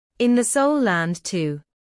In the Soul Land too.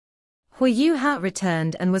 Huo Yuhao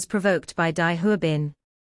returned and was provoked by Dai Huabin.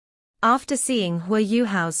 After seeing Huo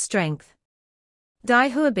Yuhao's strength,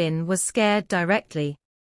 Dai Huabin was scared directly.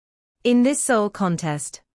 In this soul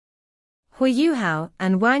contest, Huo Yuhao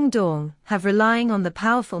and Wang Dong have relying on the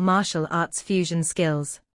powerful martial arts fusion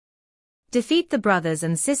skills. Defeat the brothers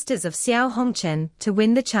and sisters of Xiao Hongchen to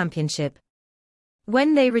win the championship.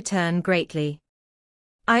 When they return greatly.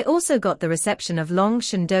 I also got the reception of Long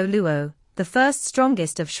Shendo Luo, the first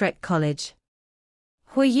strongest of Shrek College.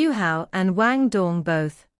 Huo Yuhao and Wang Dong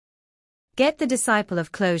both. Get the Disciple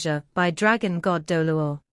of Closure by Dragon God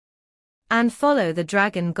Doluo. And follow the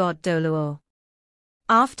Dragon God Doluo.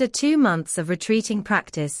 After 2 months of retreating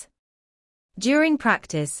practice. During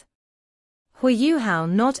practice, Huo Yuhao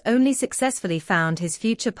not only successfully found his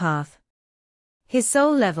future path, his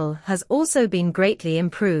soul level has also been greatly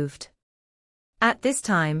improved. At this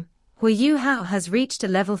time, Huo Yuhao has reached a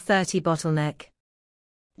level 30 bottleneck.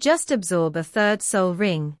 Just absorb a third soul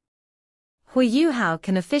ring. Huo Yuhao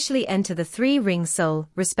can officially enter the 3-ring soul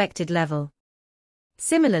respected level.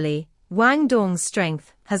 Similarly, Wang Dong's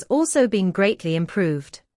strength has also been greatly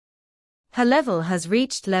improved. Her level has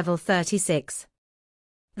reached level 36.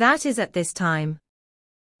 That is at this time.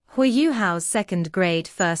 Huo Yuhao's 2nd grade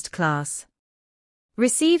first class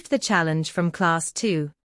received the challenge from class 2.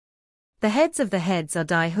 The heads of the heads are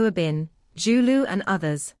Dai Huabin, Zhu Lu and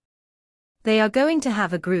others. They are going to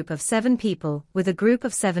have a group of 7 people with a group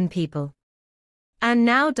of 7 people. And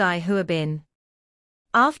now Dai Huabin.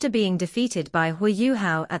 After being defeated by Huo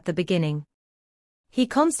Yuhao at the beginning, he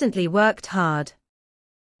constantly worked hard.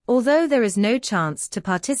 Although there is no chance to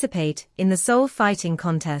participate in the soul fighting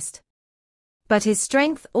contest. But his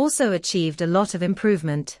strength also achieved a lot of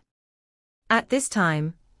improvement. At this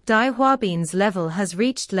time, Dai Huabin's level has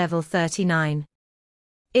reached level 39.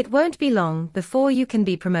 It won't be long before you can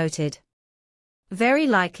be promoted. Very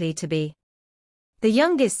likely to be the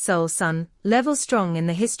youngest soul son, level strong in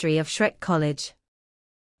the history of Shrek College.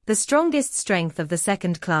 The strongest strength of the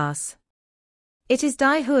 2nd class. It is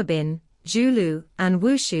Dai Huabin, Zhu Lu, and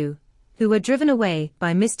Wu Shu, who were driven away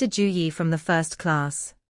by Mr. Zhu Yi from the 1st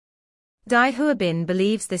class. Dai Huabin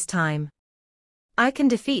believes this time, I can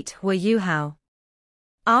defeat Huo Yuhao.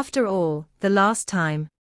 After all, the last time.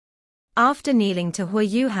 After kneeling to Huo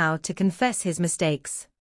Yuhao to confess his mistakes,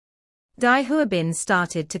 Dai Huabin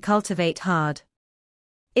started to cultivate hard.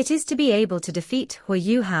 It is to be able to defeat Huo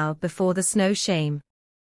Yuhao before the snow shame.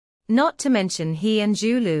 Not to mention he and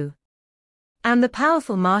Zhu Lu. And the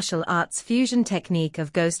powerful martial arts fusion technique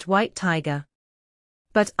of Ghost White Tiger.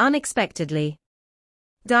 But unexpectedly,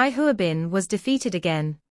 Dai Huabin was defeated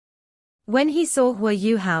again. When he saw Huo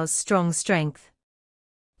Yuhao's strong strength,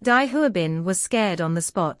 Dai Huabin was scared on the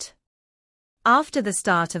spot. After the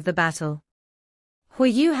start of the battle,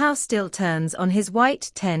 Huo Yuhao still turns on his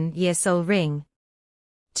white 10-year soul ring.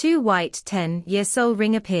 2 white 10-year soul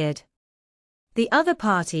ring appeared. The other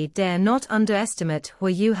party dare not underestimate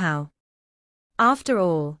Huo Yuhao. After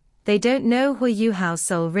all, they don't know Huo Yuhao's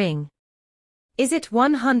soul ring. Is it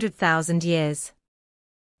 100,000 years?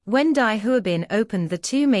 When Dai Huabin opened the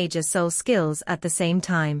 2 major soul skills at the same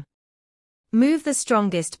time. Move the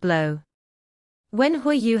strongest blow. When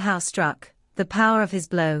Huo Yuhao struck, the power of his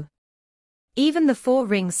blow. Even the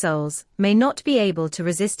 4-ring souls may not be able to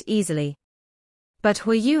resist easily. But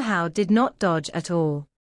Huo Yuhao did not dodge at all.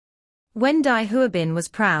 When Dai Huabin was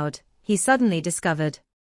proud, he suddenly discovered.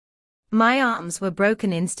 My arms were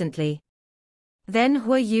broken instantly. Then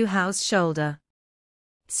Huo Yuhao's shoulder.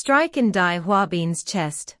 Strike in Dai Huabin's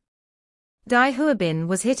chest. Dai Huabin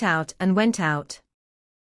was hit out and went out.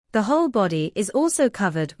 The whole body is also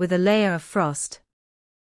covered with a layer of frost.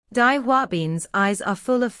 Dai Huabin's eyes are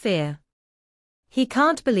full of fear. He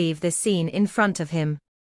can't believe this scene in front of him.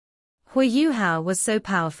 Huo Yuhao was so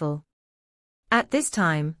powerful. At this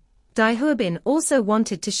time, Dai Huabin also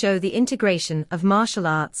wanted to show the integration of martial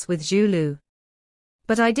arts with Zhu Lu.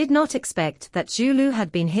 But I did not expect that Zhu Lu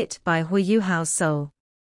had been hit by Huo Yuhao's soul.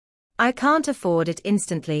 I can't afford it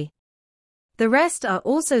instantly. The rest are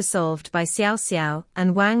also solved by Xiao Xiao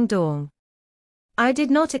and Wang Dong. I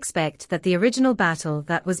did not expect that the original battle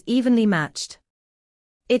that was evenly matched.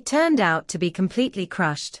 It turned out to be completely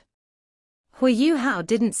crushed. Huo Yuhao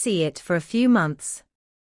didn't see it for a few months.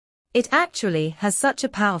 It actually has such a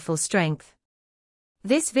powerful strength.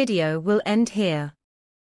 This video will end here.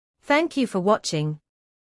 Thank you for watching.